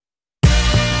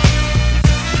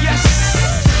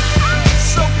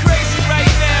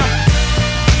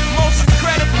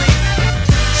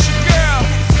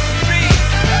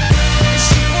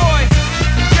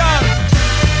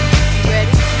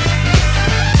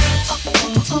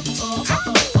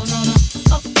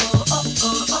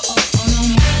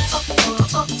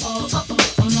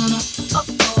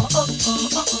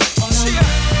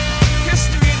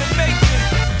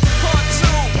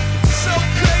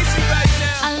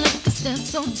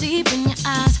so deep in your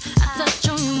eyes. I touch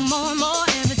on you more and more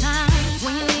every time.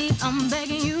 When you leave, I'm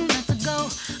begging you not to go.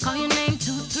 Call your name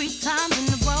 2-3 times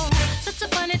in a row. Such a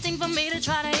funny thing for me to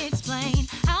try to explain.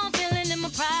 How I'm feeling and my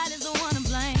pride is the one to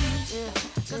blame.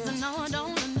 Cause I know I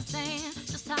don't understand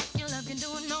just how your love can do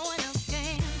it, no one else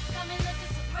can. Got me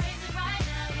looking so crazy right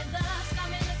now. Your love's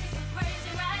got me looking so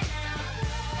crazy right now.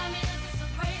 Got me looking so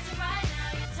crazy right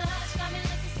now. Your touch got me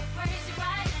looking so crazy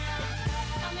right now.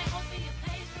 Got me hoping you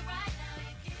page me right now.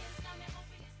 Your kiss got me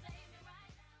hoping you save me right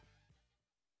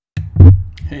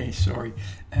now. Hey, sorry.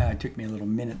 It took me a little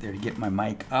minute there to get my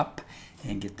mic up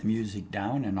and get the music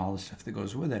down and all the stuff that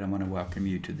goes with it. I want to welcome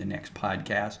you to the next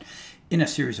podcast in a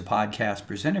series of podcasts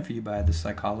presented for you by the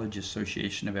Psychologists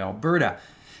Association of Alberta.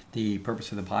 The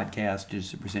purpose of the podcast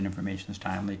is to present information that's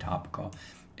timely, topical,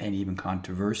 and even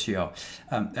controversial.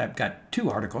 I've got 2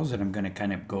 articles that I'm going to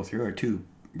kind of go through, or 2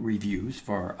 reviews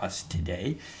for us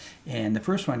today. And the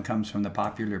first one comes from the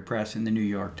popular press in the New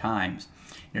York Times.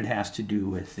 And it has to do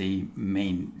with the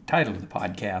main title of the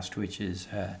podcast, which is,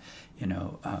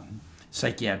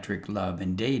 psychiatric love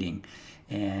and dating.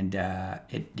 And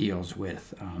it deals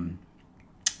with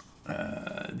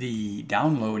the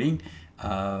downloading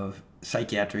of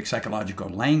psychological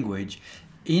language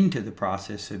into the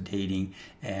process of dating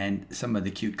and some of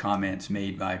the cute comments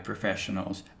made by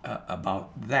professionals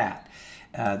about that.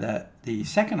 The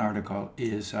second article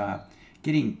is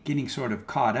getting sort of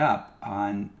caught up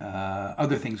on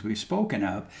other things we've spoken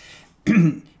of,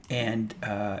 and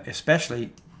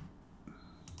especially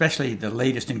the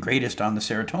latest and greatest on the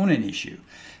serotonin issue.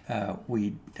 I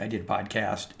did a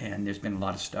podcast, and there's been a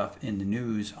lot of stuff in the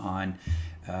news on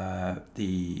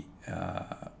the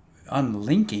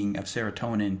unlinking of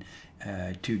serotonin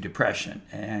to depression,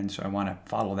 and so I want to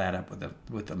follow that up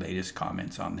with the latest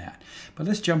comments on that. But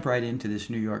let's jump right into this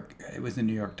New York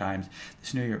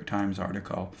Times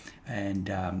article, and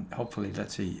hopefully,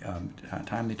 let's see,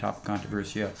 timely, topic,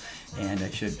 controversial, and I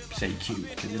should say cute,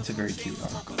 because it's a very cute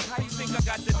article. How you think I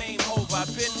got the name over? I've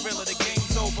been realer, the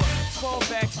game's over. Fall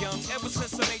back young, ever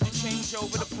since I made the change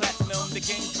over to platinum, the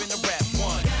game's been a rap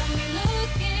one. Got me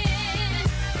looking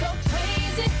so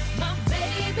crazy, my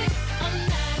baby. I'm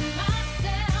not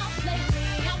myself lately.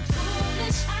 I'm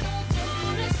foolish. I don't do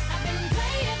this. I've been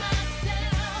playing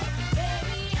myself,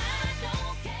 baby. I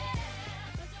don't care.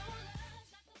 'Cause your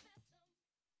love's not the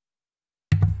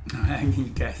best. You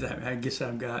guys, I guess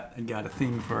I got a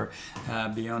thing for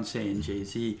Beyonce and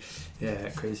Jay-Z,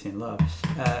 Crazy in Love.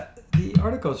 The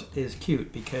article is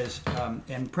cute because,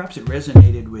 and perhaps it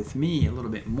resonated with me a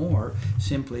little bit more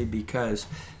simply because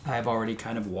I've already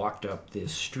kind of walked up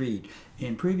this street.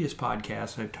 In previous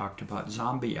podcasts, I've talked about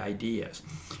zombie ideas,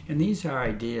 and these are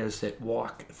ideas that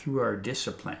walk through our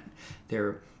discipline.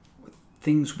 They're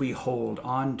things we hold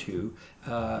on to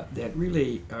that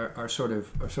really are sort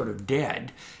of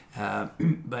dead,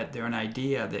 but they're an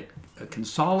idea that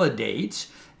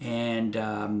consolidates and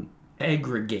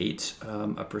aggregates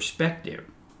a perspective.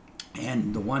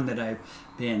 And the one that I've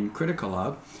been critical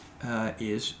of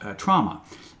is trauma.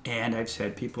 And I've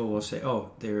said, people will say, oh,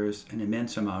 there's an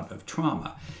immense amount of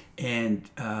trauma. And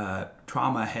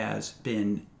trauma has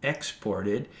been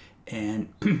exported and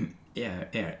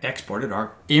exported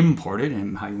or imported,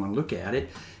 and how you want to look at it,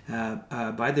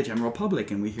 by the general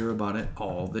public, and we hear about it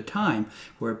all the time,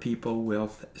 where people will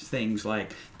things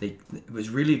like, it was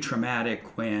really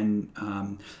traumatic when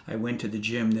I went to the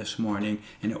gym this morning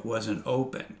and it wasn't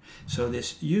open. So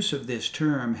this use of this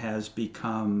term has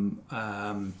become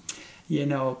kind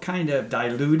of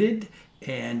diluted,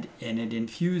 and it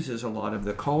infuses a lot of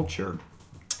the culture,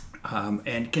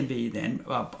 and can be then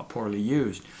poorly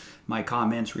used. My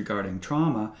comments regarding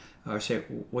trauma say,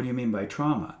 what do you mean by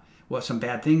trauma? Well, some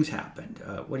bad things happened.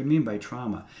 What do you mean by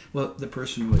trauma? Well, the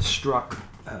person was struck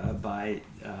by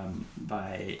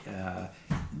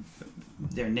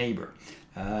their neighbor.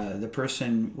 The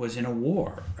person was in a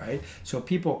war, right? So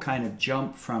people kind of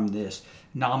jump from this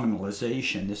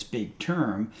nominalization, this big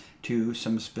term, to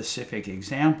some specific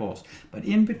examples. But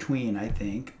in between, I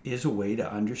think, is a way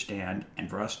to understand and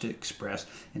for us to express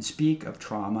and speak of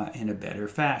trauma in a better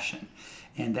fashion.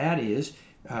 And that is,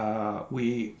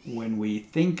 when we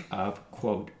think of,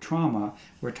 quote, trauma,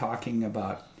 we're talking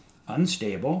about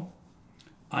unstable,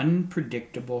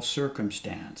 unpredictable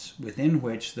circumstance within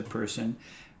which the person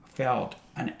felt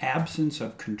an absence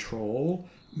of control,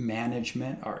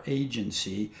 management, or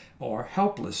agency, or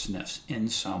helplessness in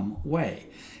some way.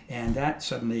 And that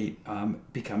suddenly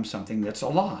becomes something that's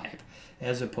alive,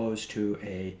 as opposed to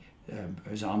a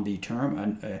zombie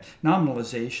term.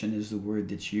 Nominalization is the word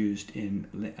that's used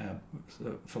in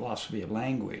philosophy of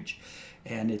language,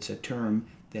 and it's a term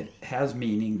that has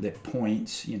meaning, that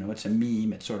points, it's a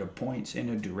meme, it sort of points in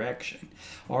a direction,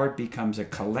 or it becomes a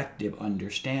collective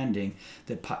understanding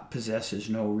that possesses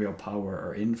no real power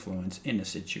or influence in a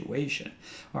situation.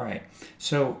 All right,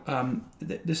 so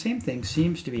the same thing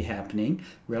seems to be happening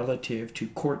relative to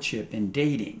courtship and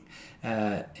dating.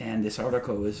 And this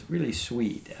article was really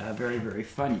sweet, very, very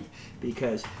funny,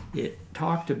 because it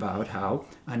talked about how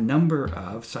a number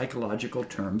of psychological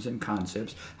terms and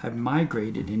concepts have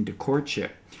migrated into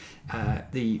courtship.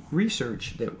 The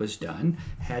research that was done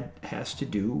has to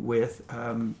do with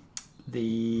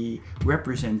the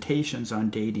representations on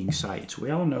dating sites. We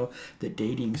all know that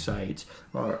dating sites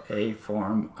are a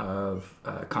form of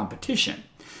competition,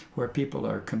 where people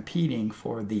are competing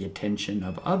for the attention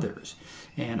of others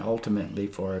and ultimately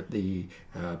for the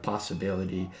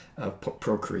possibility of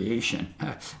procreation,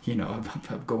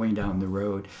 of going down the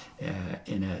road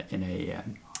in a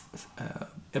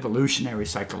evolutionary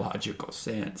psychological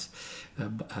sense,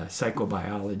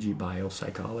 psychobiology,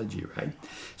 biopsychology, right?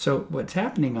 So what's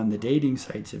happening on the dating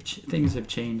sites, things have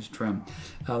changed from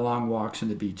long walks on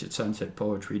the beach at sunset,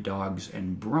 poetry, dogs,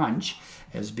 and brunch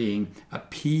as being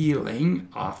appealing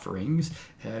offerings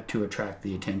to attract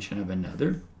the attention of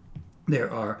another.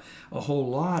 There are a whole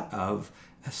lot of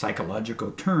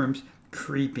psychological terms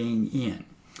creeping in.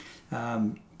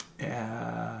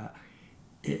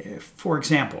 For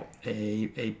example,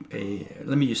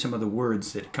 let me use some of the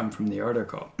words that come from the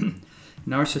article.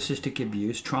 Narcissistic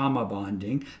abuse, trauma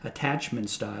bonding, attachment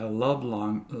style, love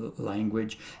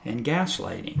language, and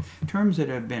gaslighting. Terms that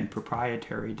have been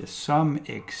proprietary to some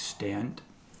extent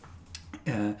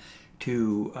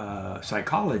to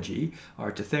psychology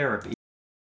or to therapy.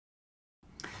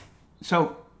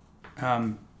 So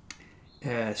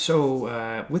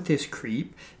with this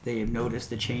creep, they have noticed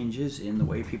the changes in the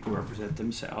way people represent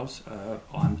themselves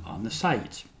on the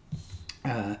sites.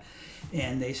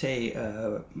 And they say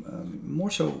more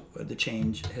so the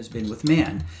change has been with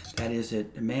men. That is,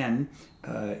 that men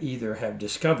either have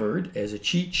discovered as a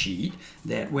cheat sheet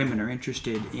that women are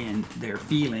interested in their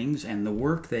feelings and the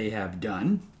work they have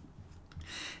done,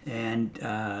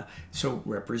 and so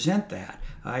represent that.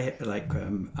 I've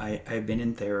been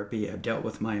in therapy. I've dealt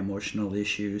with my emotional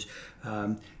issues.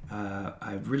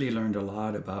 I've really learned a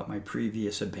lot about my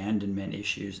previous abandonment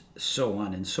issues, so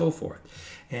on and so forth.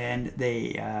 And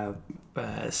they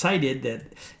cited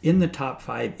that in the top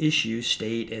 5 issues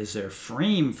state as their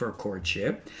frame for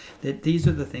courtship, that these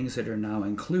are the things that are now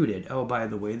included. Oh, by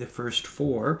the way, the first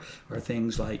 4 are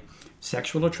things like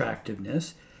sexual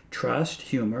attractiveness, trust,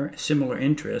 humor, similar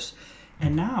interests,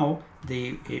 and now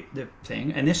the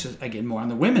thing, and this is again more on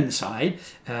the women's side,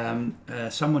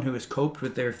 someone who has coped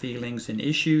with their feelings and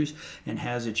issues and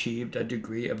has achieved a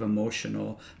degree of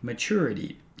emotional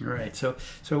maturity. All right, so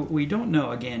we don't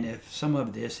know again if some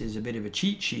of this is a bit of a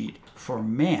cheat sheet for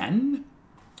men,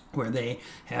 where they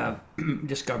have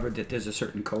discovered that there's a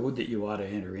certain code that you ought to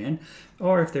enter in,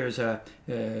 or if there's a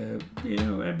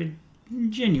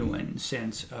genuine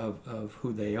sense of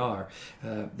who they are,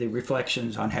 the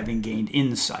reflections on having gained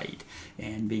insight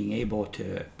and being able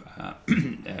to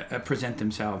present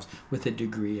themselves with a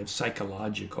degree of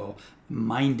psychological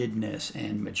mindedness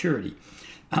and maturity.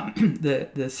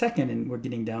 The second, and we're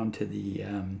getting down to the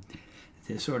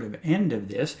sort of end of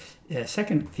this,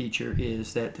 second feature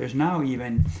is that there's now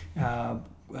even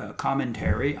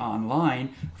commentary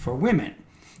online for women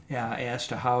as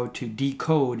to how to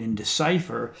decode and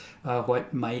decipher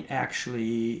what might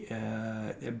actually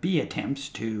be attempts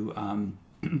to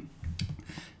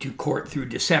court through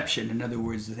deception. In other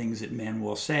words, the things that men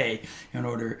will say in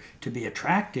order to be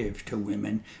attractive to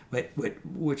women, but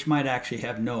which might actually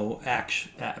have no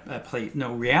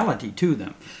reality to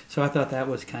them. So I thought that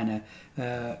was kind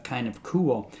of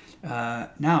cool.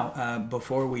 Now,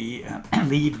 before we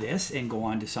leave this and go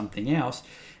on to something else,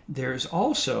 there's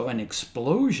also an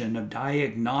explosion of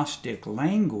diagnostic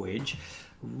language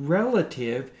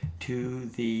relative to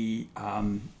the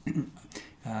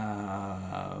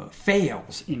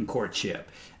fails in courtship,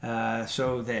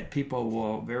 so that people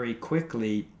will very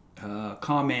quickly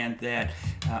comment that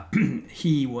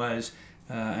he was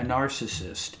a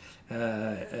narcissist.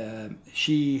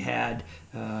 She had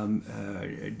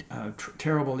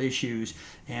terrible issues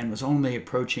and was only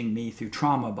approaching me through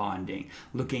trauma bonding,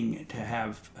 looking to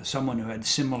have someone who had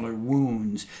similar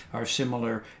wounds or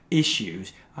similar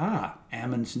issues.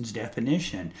 Amundsen's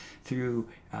definition, through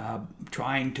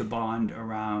trying to bond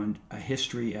around a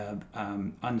history of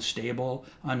unstable,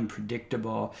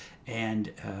 unpredictable, and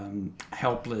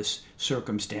helpless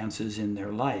circumstances in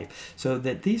their life. So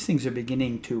that these things are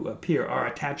beginning to appear. Our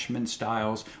attachment management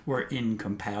styles were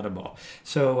incompatible.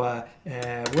 So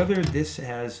whether this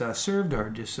has served our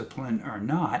discipline or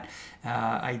not,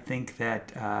 I think that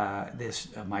this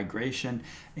migration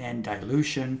and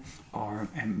dilution or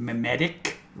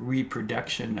mimetic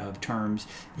reproduction of terms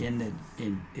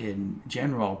in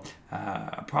general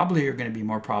probably are going to be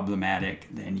more problematic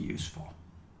than useful.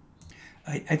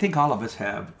 I think all of us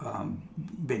have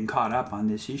been caught up on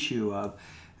this issue of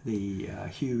the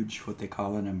huge, what they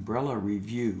call an umbrella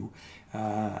review,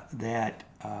 that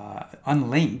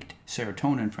unlinked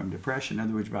serotonin from depression. In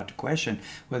other words, brought to question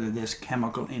whether this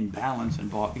chemical imbalance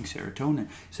involving serotonin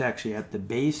is actually at the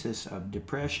basis of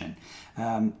depression.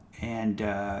 I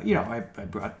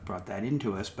brought that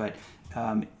into us, but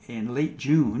in late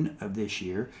June of this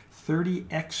year, 30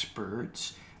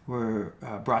 experts were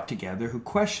brought together who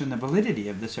questioned the validity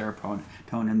of the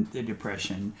serotonin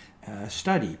depression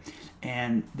study.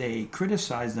 And they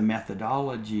criticized the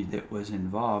methodology that was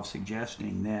involved,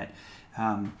 suggesting that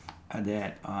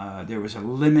there was a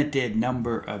limited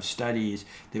number of studies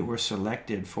that were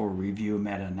selected for review,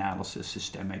 meta-analysis,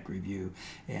 systemic review,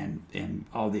 and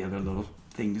all the other little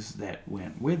things that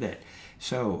went with it.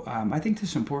 So I think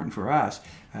this is important for us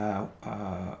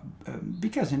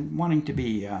because in wanting to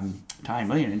be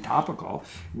timely and topical,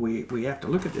 we have to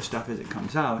look at this stuff as it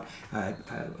comes out,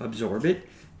 absorb it,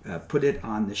 put it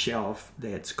on the shelf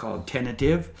that's called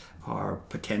tentative or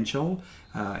potential,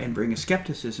 and bring a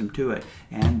skepticism to it.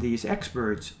 And these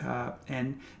experts,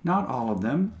 and not all of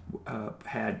them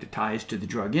had ties to the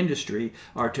drug industry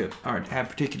or have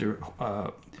particular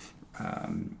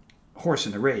horse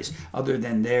in the race, other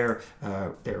than their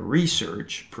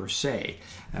research per se.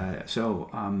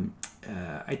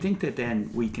 I think that then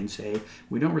we can say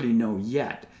we don't really know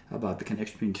yet about the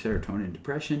connection between serotonin and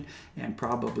depression, and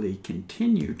probably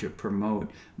continue to promote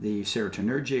the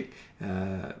serotonergic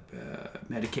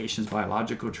medications,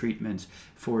 biological treatments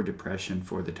for depression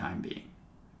for the time being.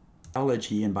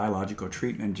 Biology and biological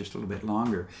treatment, just a little bit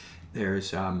longer.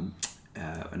 There's an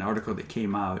article that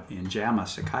came out in JAMA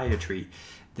Psychiatry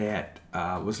that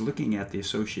was looking at the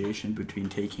association between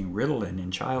taking Ritalin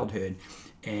in childhood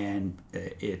and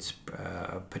its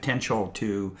potential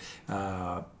to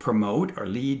promote or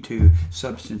lead to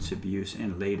substance abuse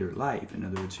in later life. In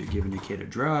other words, you're giving your kid a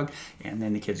drug, and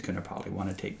then the kid's going to probably want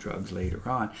to take drugs later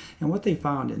on. And what they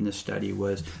found in this study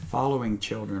was, following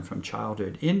children from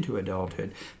childhood into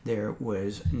adulthood, there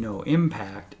was no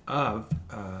impact of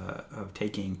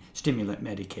taking stimulant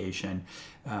medication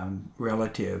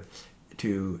relative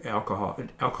to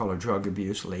alcohol or drug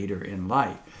abuse later in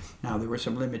life. Now, there were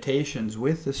some limitations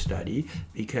with the study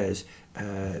because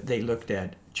they looked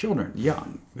at children,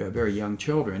 very young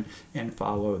children, and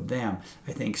followed them,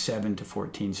 I think 7 to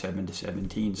 14, 7 to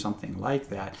 17, something like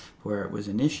that, where it was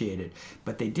initiated.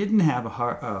 But they didn't have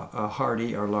a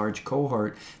hardy or large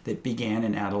cohort that began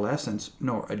in adolescence,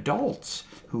 nor adults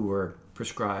who were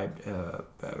prescribed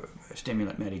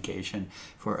stimulant medication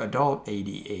for adult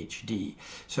ADHD.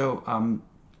 So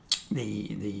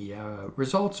the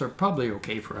results are probably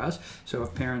okay for us. So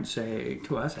if parents say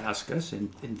to us, ask us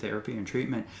in therapy and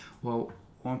treatment, well,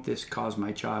 won't this cause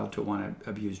my child to want to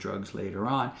abuse drugs later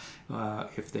on?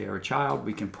 If they are a child,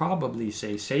 we can probably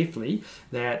say safely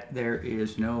that there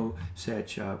is no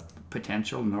such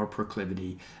potential nor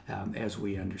proclivity as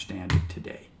we understand it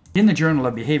today. In the Journal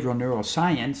of Behavioral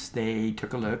Neuroscience, they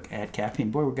took a look at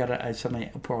caffeine. Boy, we've got suddenly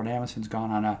Paul Davidson's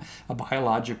gone on a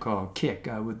biological kick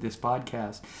with this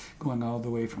podcast, going all the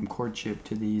way from courtship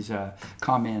to these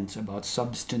comments about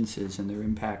substances and their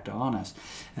impact on us.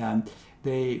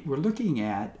 They were looking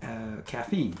at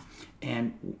caffeine,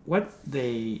 and what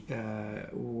they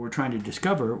were trying to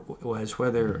discover was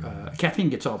whether caffeine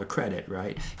gets all the credit,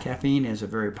 right? Caffeine is a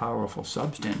very powerful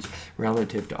substance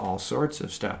relative to all sorts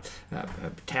of stuff,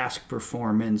 task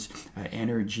performance,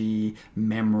 energy,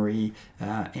 memory,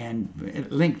 and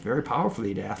linked very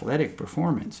powerfully to athletic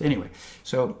performance. Anyway,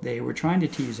 so they were trying to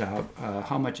tease out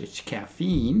how much it's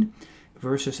caffeine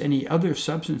versus any other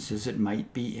substances that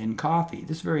might be in coffee.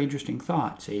 This is a very interesting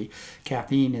thought. See,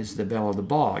 caffeine is the belle of the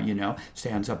ball,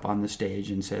 stands up on the stage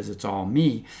and says it's all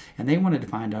me. And they wanted to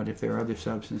find out if there are other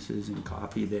substances in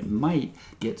coffee that might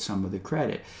get some of the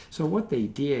credit. So what they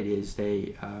did is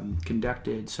they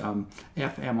conducted some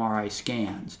fMRI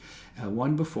scans,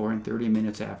 one before and 30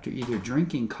 minutes after either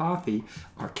drinking coffee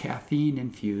or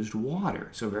caffeine-infused water.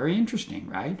 So very interesting,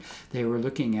 right? They were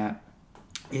looking at,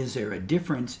 is there a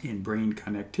difference in brain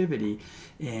connectivity?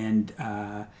 And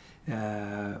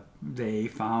they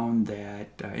found that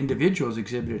individuals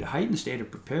exhibited a heightened state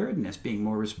of preparedness, being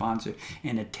more responsive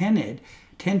and attentive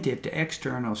to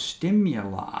external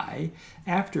stimuli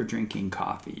after drinking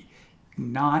coffee.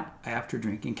 not after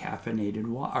drinking caffeinated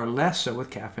water, or less so with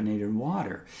caffeinated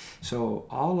water. So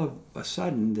all of a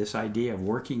sudden, this idea of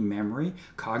working memory,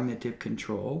 cognitive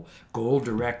control,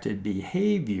 goal-directed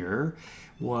behavior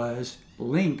was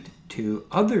linked to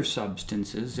other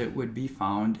substances that would be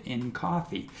found in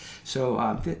coffee.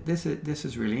 So this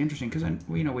is really interesting because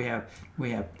we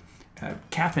have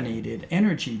caffeinated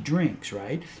energy drinks,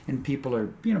 right? And people are,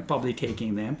 probably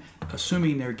taking them,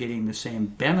 assuming they're getting the same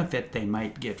benefit they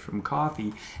might get from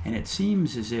coffee. And it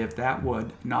seems as if that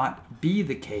would not be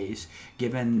the case,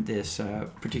 given this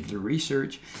particular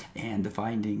research and the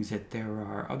findings that there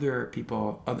are other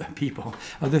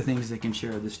things that can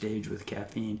share the stage with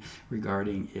caffeine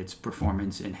regarding its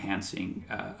performance-enhancing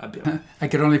ability. I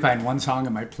could only find one song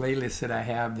on my playlist that I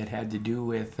have that had to do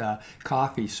with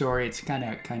coffee. Sorry, it's kind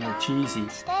of cheesy.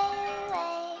 Stay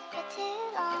awake for too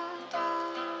long,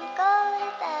 don't go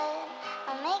to bed.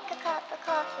 I'll make a cup of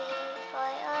coffee for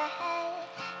your head.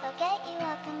 I'll get you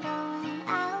up and going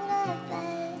out of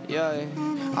bed. Yeah,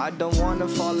 I don't wanna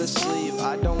fall asleep,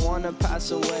 I don't wanna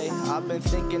pass away. I've been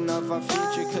thinking of our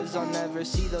future cause I'll never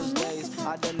see those days.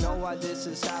 I don't know why this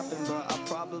has happened, but I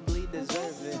probably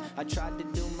deserve it. I tried to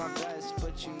do my best,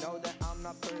 but you know that I'm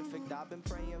not perfect. I've been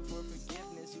praying for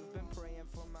forgiveness, you've been praying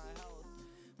for my health.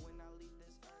 When I leave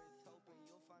this earth, hoping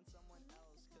you'll find someone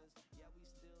else. Cause yeah, we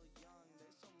still young,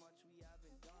 there's so much we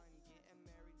haven't done. Getting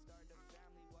married, start a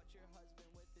family, watch your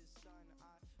husband with his son.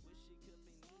 I wish it could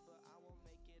be me, but I won't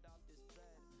make it off this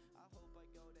bed. I hope I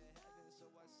go to heaven, so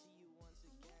I see you once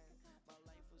again. My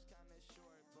life was kinda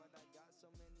short, but I got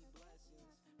so many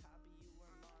blessings. Happy you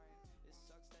were mine, it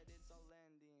sucks that it's all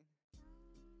ending.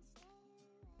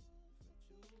 For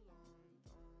too long,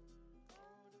 don't go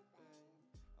to bed.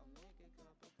 I'll make a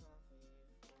cup of coffee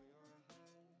for your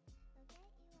head. I'll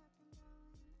get you up and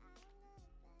going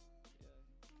out of bed.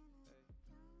 Yeah,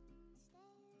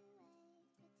 hey. Don't stay awake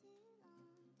for too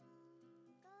long,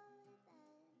 don't go to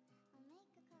bed. I'll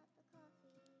make a cup of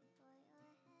coffee for your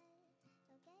head.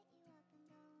 I'll get you up and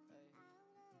going Hey.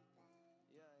 out of bed.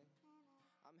 Yeah,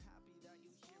 I'm happy that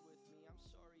you're here with me. I'm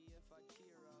sorry if I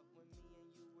tear up. When me and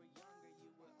you were younger,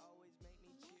 you would always make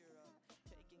me cheer up.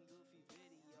 Taking goofy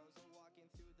videos and walking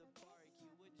through the park.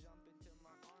 You would jump into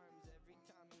my arms every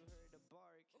time you heard a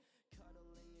bark.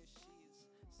 Cuddle in your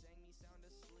sheets, sang me sound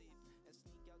asleep, and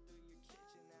sneak out through your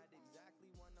kitchen at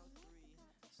exactly 1:03.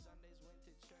 Sundays went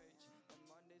to church, and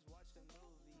Mondays watched a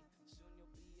movie.